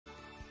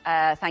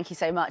Thank you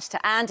so much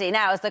to Andy.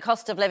 Now, as the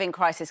cost of living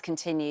crisis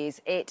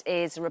continues, it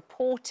is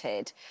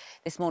reported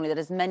this morning that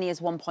as many as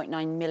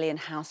 1.9 million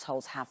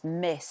households have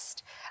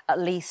missed at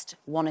least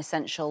one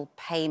essential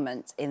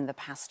payment in the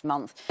past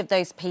month. Of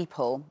those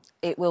people,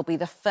 it will be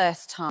the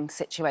first time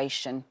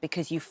situation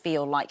because you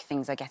feel like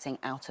things are getting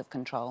out of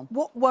control.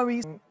 What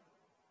worries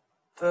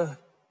the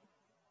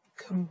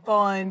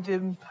combined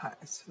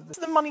impact of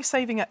the money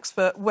saving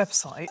expert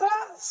website?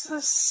 That's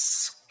a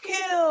skill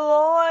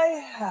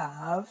I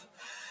have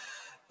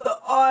that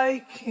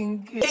I can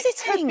give. It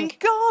could be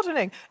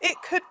gardening. It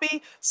could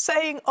be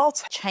saying I'll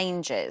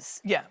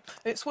changes. Yeah,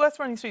 it's worth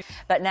running through.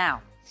 But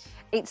now,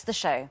 it's the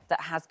show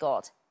that has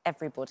got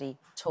everybody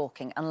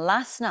talking. And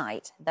last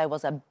night, there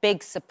was a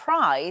big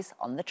surprise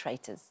on the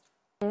Traitors.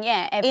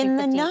 Yeah, everybody. In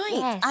the night.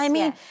 Yes, I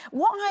mean,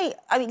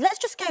 let's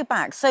just go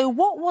back. So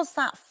what was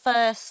that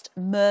first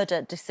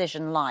murder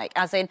decision like?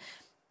 As in,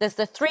 there's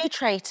the three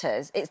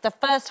traitors. It's the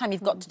first time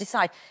you've got to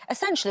decide,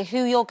 essentially,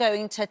 who you're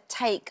going to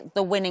take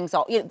the winnings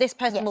of. You know, this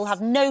person will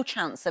have no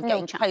chance of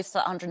getting close to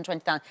that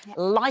 120,000.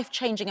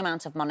 Life-changing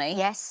amount of money.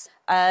 Yes.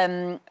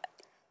 At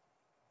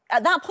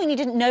that point, you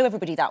didn't know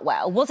everybody that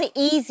well. Was it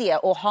easier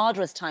or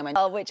harder as time went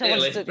on? Which I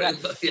wanted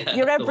to... Yeah,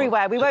 you're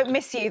everywhere. We won't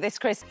miss you this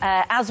Christmas.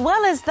 As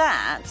well as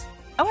that...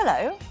 Oh,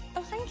 hello.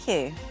 Oh, thank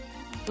you.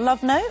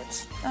 Love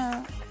note?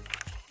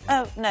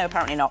 Oh, no,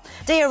 apparently not.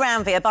 Dear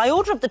Ranvir, by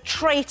order of the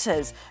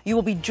Traitors, you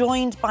will be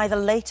joined by the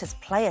latest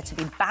player to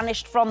be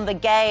banished from the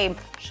game.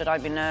 Should I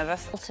be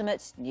nervous?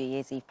 Ultimate New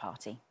Year's Eve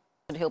party.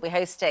 Who'll be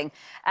hosting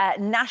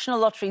National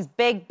Lottery's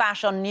Big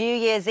Bash on New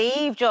Year's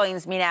Eve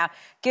joins me now.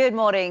 Good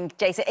morning,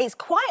 Jason. It's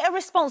quite a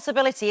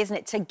responsibility, isn't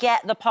it, to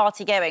get the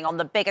party going on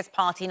the biggest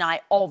party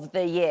night of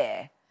the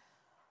year?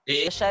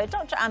 The show,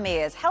 Dr.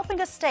 Amir is helping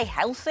us stay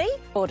healthy.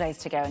 4 days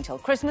to go until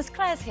Christmas.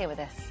 Claire's here with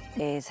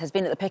us. Has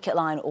been at the picket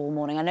line all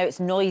morning. I know it's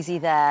noisy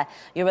there.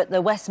 You're at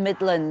the West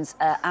Midlands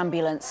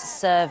ambulance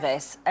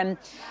service. There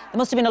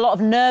must have been a lot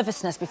of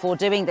nervousness before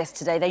doing this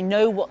today. They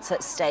know what's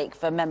at stake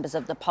for members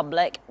of the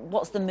public.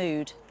 What's the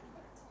mood?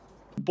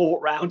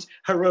 Brought round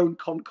her own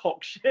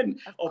concoction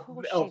of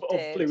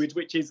fluids,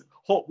 which is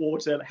hot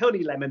water,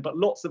 honey lemon, but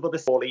lots of other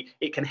solely.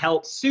 It can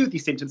help soothe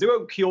these symptoms. It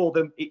won't cure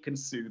them, it can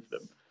soothe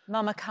them.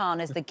 Mama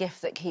Khan is the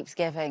gift that keeps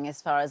giving,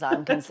 as far as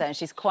I'm concerned.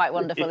 She's quite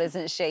wonderful,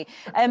 isn't she?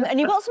 And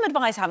you've got some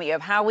advice, haven't you,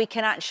 of how we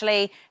can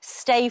actually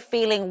stay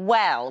feeling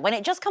well when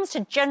it just comes to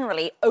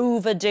generally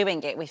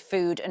overdoing it with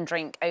food and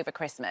drink over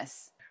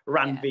Christmas?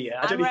 Ranvir, Yes.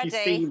 I don't know if you've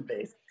seen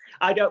this.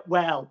 I'm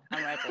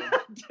ready.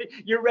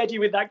 You're ready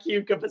with that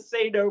cucumber,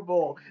 say no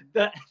more.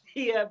 But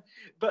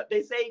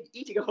they say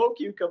eating a whole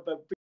cucumber...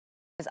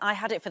 I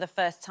had it for the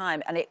first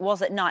time and it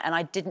was at night and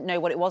I didn't know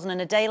what it was. And in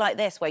a day like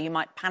this where you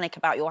might panic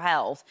about your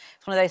health,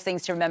 it's one of those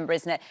things to remember,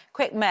 isn't it?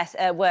 Quick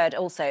word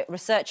also,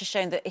 research has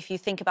shown that if you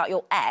think about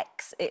your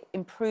ex, it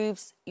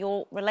improves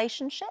your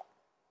relationship.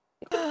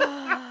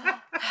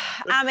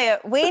 Amir,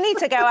 we need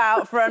to go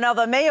out for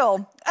another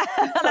meal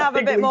and have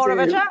a bit more of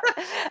a chat.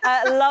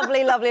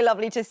 Lovely, lovely,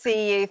 lovely to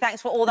see you.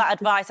 Thanks for all that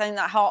advice. I think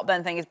that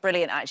heartburn thing is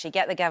brilliant, actually.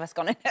 Get the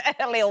Gaviscon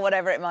early or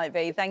whatever it might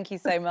be. Thank you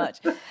so much.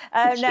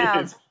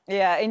 Now,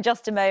 in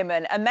just a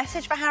moment, a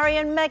message for Harry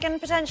and Meghan,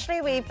 potentially.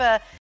 We've